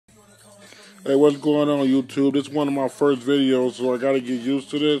Hey, what's going on, YouTube? This is one of my first videos, so I gotta get used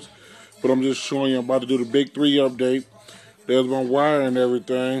to this. But I'm just showing you I'm about to do the Big 3 update. There's my wire and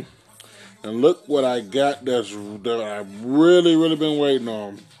everything. And look what I got that I've really been waiting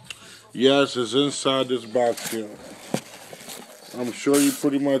on. Yes, it's inside this box here. I'm sure you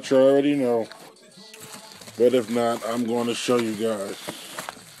pretty much already know. But if not, I'm going to show you guys.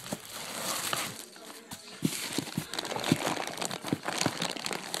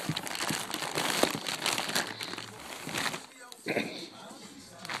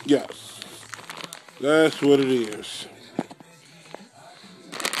 Yes, that's what it is.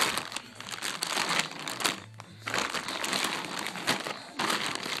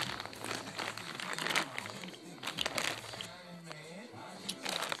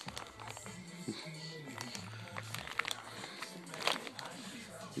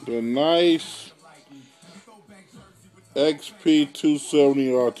 The nice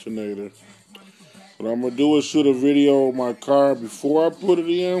Xp270 alternator. What I'm going to do is shoot a video of my car before I put it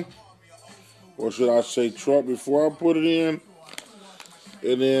in. Or should I say truck before I put it in.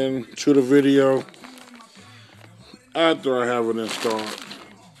 And then shoot a video after I have it installed.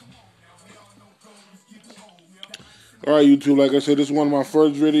 Alright, YouTube, like I said, this is one of my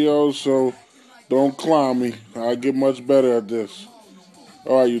first videos, so don't clown me. I'll get much better at this.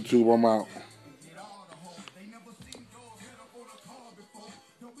 Alright, YouTube, I'm out.